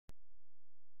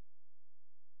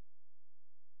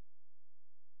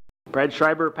Brad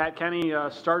Schreiber Pat Kenney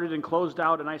started and closed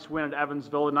out a nice win at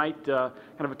Evansville tonight. Kind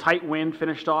of a tight win,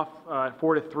 finished off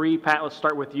 4-3. Pat, let's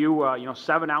start with you.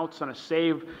 7 outs on a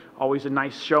save, always a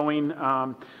nice showing.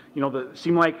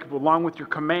 Seemed like along with your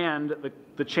command,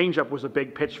 the changeup was a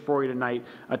big pitch for you tonight.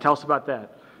 Tell us about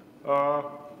that.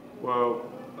 Well,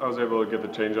 I was able to get the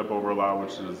changeup over a lot,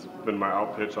 which has been my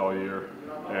out pitch all year.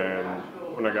 And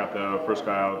when I got the first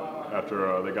guy out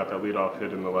after they got that leadoff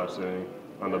hit in the last inning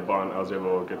on the bunt, I was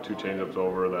able to get 2 changeups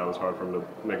over. That was hard for him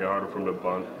to make it harder for him to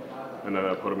bunt, and then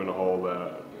I put him in a hole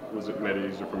that made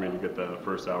it easier for me to get that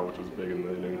first out, which was big in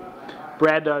the inning.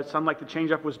 Brad, it sounded like the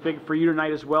changeup was big for you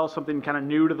tonight as well. Something kind of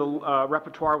new to the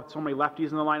repertoire with so many lefties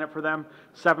in the lineup for them.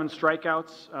 7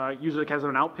 strikeouts, usually as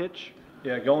an out pitch.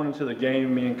 Yeah, going into the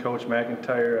game, me and Coach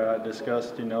McIntyre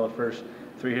discussed, the first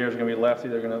 3 hitters are going to be lefty.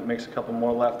 They're going to mix a couple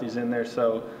more lefties in there.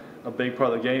 So a big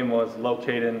part of the game was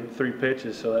locating 3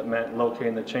 pitches. So that meant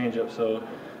locating the changeup. So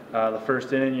the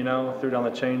first inning, threw down the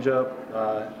changeup,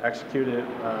 executed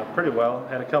it pretty well.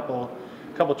 Had a couple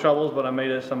troubles, but I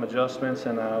made some adjustments,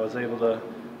 and I was able to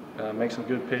make some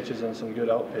good pitches and some good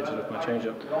out pitches with my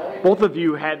changeup. Both of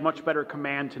you had much better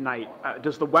command tonight.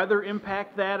 Does the weather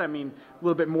impact that? I mean, a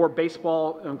little bit more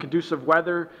baseball conducive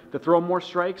weather to throw more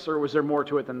strikes, or was there more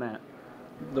to it than that?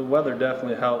 The weather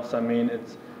definitely helps. I mean,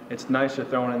 it's nicer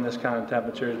throwing in this kind of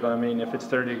temperatures, but I mean, if it's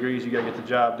 30 degrees, you got to get the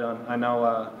job done. I know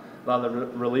a lot of the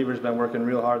relievers been working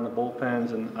real hard in the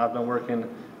bullpens, and I've been working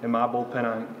in my bullpen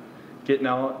on getting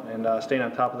out and staying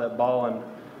on top of that ball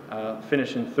and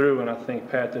finishing through. And I think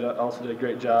Pat also did a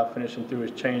great job finishing through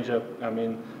his changeup. I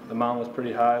mean, the mound was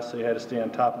pretty high, so you had to stay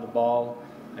on top of the ball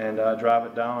and drive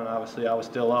it down. And obviously, I was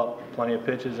still up plenty of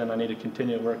pitches, and I need to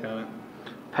continue to work on it.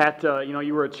 Pat,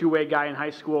 you were a two-way guy in high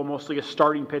school, mostly a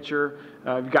starting pitcher.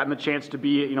 You've gotten the chance to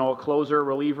be, a closer,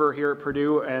 reliever here at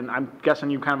Purdue, and I'm guessing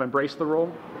you kind of embraced the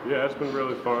role? Yeah, it's been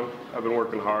really fun. I've been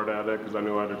working hard at it because I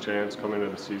knew I had a chance coming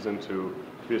into the season to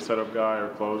be a setup guy or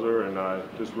closer, and I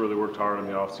just really worked hard in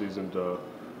the offseason to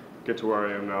get to where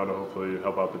I am now to hopefully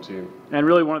help out the team. And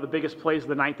really one of the biggest plays of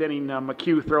the 9th inning,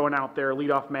 McHugh throwing out there,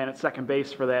 leadoff man at second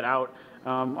base for that out.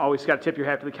 Always got to tip your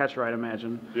hat to the catcher, I'd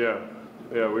imagine. Yeah,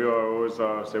 we always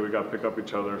say we got to pick up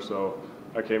each other, so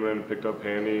I came in and picked up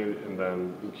Handy, and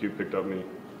then McHugh picked up me.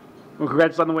 Well,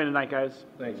 congrats on the win tonight, guys.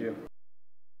 Thank you.